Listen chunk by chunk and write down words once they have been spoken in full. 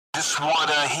This what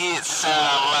a hit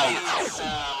sound like.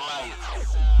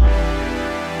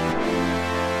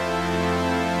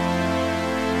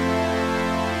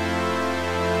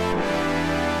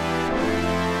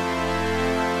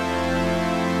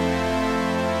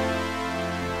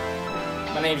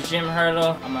 My name's Jim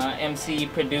Hurdle. I'm an MC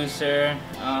producer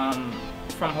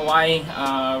from Hawaii,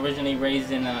 originally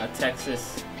raised in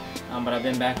Texas, but I've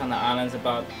been back on the islands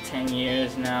about 10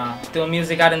 years now. Doing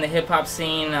music out in the hip-hop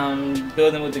scene,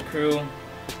 building with the crew,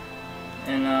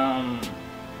 and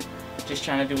just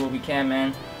trying to do what we can,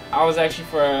 man. I was actually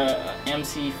for a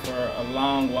MC for a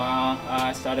long while.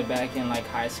 I started back in like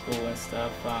high school and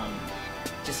stuff.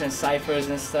 Just in ciphers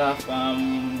and stuff,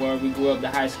 where we grew up, the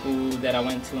high school that I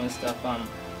went to and stuff.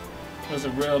 It was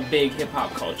a real big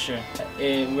hip-hop culture.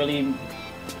 It really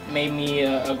made me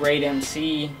a great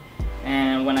MC,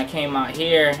 and when I came out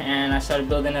here and I started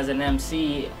building as an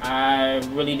MC, I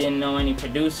really didn't know any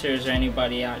producers or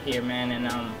anybody out here, man, and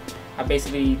I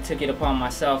basically took it upon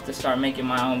myself to start making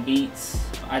my own beats.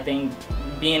 I think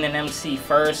being an MC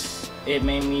first, it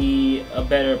made me a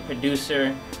better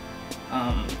producer,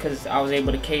 because I was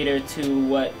able to cater to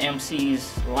what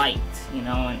MCs liked, you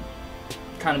know, and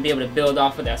kind of be able to build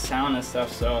off of that sound and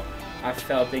stuff. So I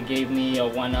felt it gave me a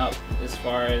one-up as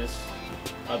far as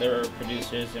other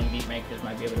producers and beat makers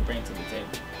might be able to bring to the table.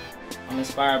 I'm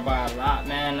inspired by a lot,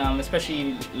 man,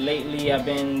 especially lately. I've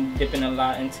been dipping a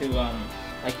lot into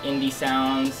like indie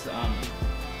sounds,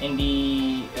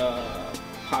 indie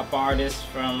pop artists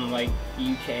from like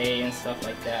UK and stuff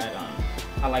like that.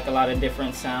 I like a lot of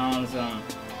different sounds, a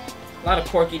lot of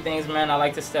quirky things, man. I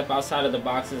like to step outside of the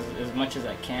box as much as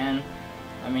I can.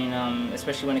 I mean,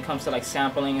 especially when it comes to like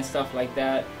sampling and stuff like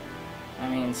that. I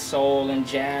mean, soul and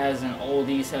jazz and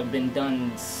oldies have been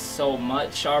done so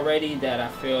much already that I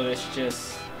feel it's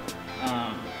just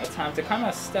a time to kind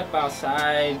of step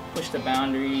outside, push the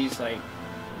boundaries. Like,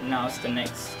 now it's the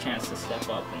next chance to step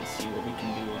up and see what we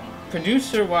can do.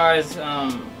 Producer-wise,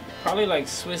 probably like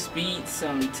Swiss Beats,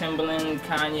 Timbaland,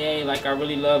 Kanye. Like, I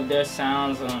really love their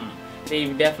sounds.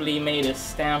 They've definitely made a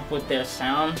stamp with their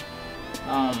sound,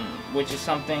 which is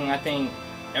something I think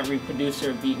every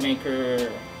producer, beat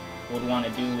maker would want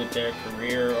to do with their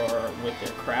career or with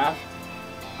their craft.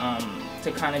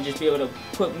 To kind of just be able to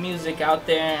put music out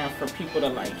there and for people to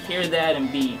like hear that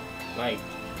and be like,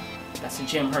 that's a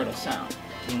Jim Hurdle sound,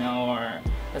 you know, or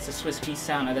that's a Swiss Beats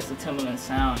sound, or that's a Timbaland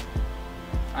sound.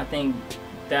 I think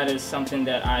that is something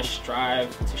that I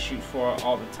strive to shoot for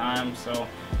all the time. So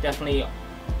definitely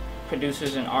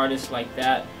producers and artists like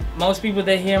that. Most people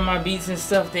that hear my beats and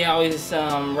stuff, they always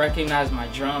recognize my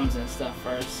drums and stuff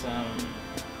first.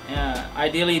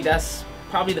 Ideally, that's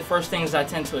probably the first things I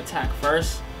tend to attack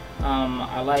first.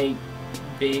 I like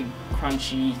big,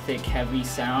 crunchy, thick, heavy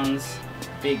sounds,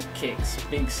 big kicks,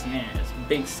 big snares,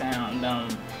 big sound.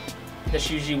 That's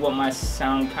usually what my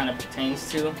sound kind of pertains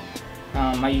to.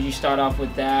 I usually start off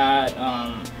with that,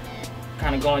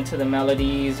 kind of go into the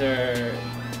melodies, or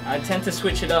I tend to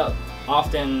switch it up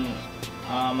often.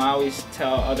 I always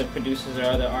tell other producers or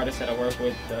other artists that I work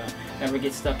with, never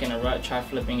get stuck in a rut, try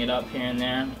flipping it up here and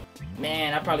there.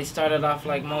 Man, I probably started off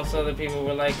like most other people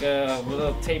with like a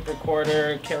little tape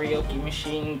recorder, karaoke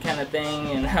machine kind of thing,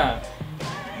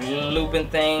 and looping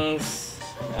things.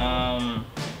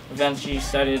 Eventually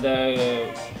started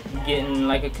getting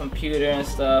like a computer and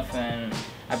stuff, and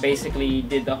I basically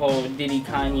did the whole Diddy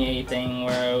Kanye thing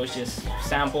where it was just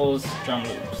samples, drum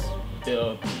loops,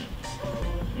 build.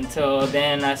 Until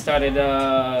then I started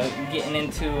getting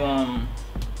into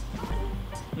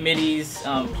MIDIs,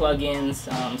 plugins,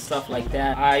 stuff like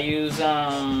that. I use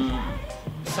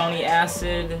Sony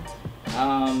Acid.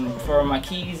 For my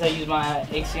keys, I use my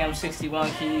ACM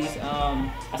 61 keys.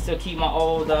 I still keep my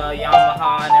old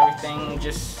Yamaha and everything,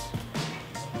 just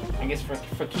I guess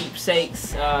for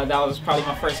keepsakes. That was probably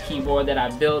my first keyboard that I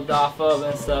built off of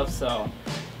and stuff, so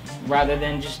rather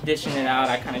than just dishing it out,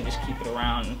 I kind of just keep it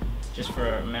around just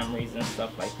for memories and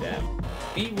stuff like that.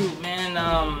 Beatroot,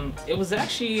 man, it was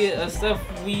actually stuff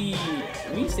we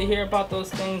used to hear about those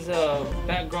things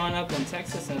back growing up in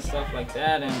Texas and stuff like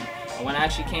that. And when I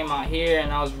actually came out here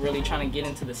and I was really trying to get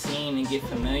into the scene and get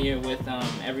familiar with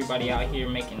everybody out here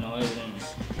making noise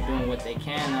and doing what they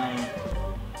can,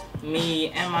 me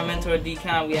and my mentor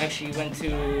Decon, we actually went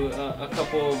to a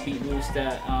couple Beatroots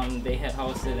that they had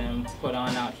hosted and put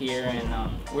on out here,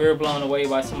 and we were blown away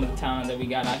by some of the talent that we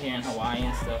got out here in Hawaii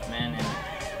and stuff, man. And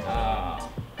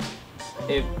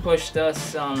it pushed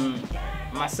us,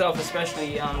 myself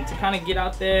especially, to kind of get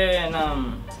out there. And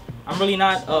I'm really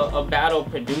not a battle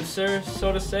producer,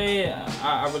 so to say.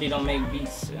 I really don't make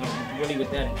beats really with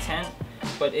that intent.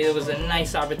 but it was a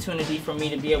nice opportunity for me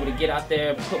to be able to get out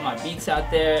there, put my beats out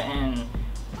there, and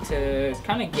to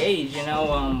kind of gauge, you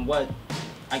know, what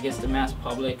I guess the mass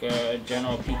public or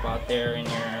general people out there in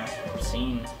your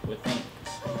scene would think.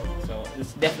 So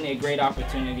it's definitely a great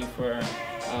opportunity for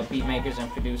beat makers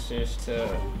and producers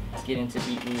to get into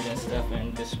Beatroot and stuff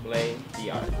and display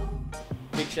the art.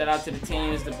 Big shout out to the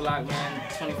teams, the Block Man,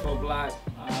 24 Block,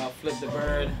 Flip the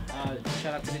Bird.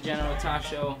 Shout out to the General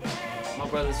Tasho, my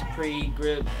brother Supreme,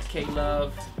 Grip,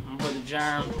 K-Love, my brother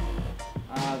Germ,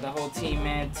 the whole team,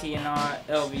 man, TNR,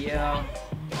 LVL,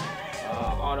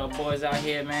 all the boys out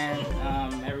here, man,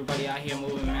 everybody out here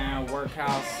moving, man,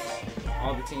 Workhouse,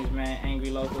 all the teams, man, Angry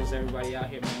Locals, everybody out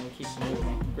here, man, we keep it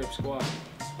moving, Grip Squad,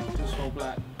 24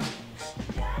 Block.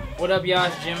 What up, y'all?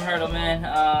 It's Jim Hurdle, man.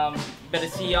 Better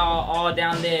see y'all all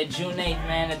down there June 8th,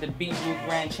 man, at the Beatroot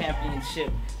Grand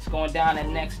Championship. It's going down at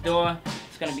next door.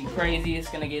 It's gonna be crazy. It's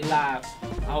gonna get live.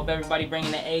 I hope everybody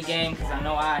bringing the A game, because I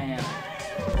know I am.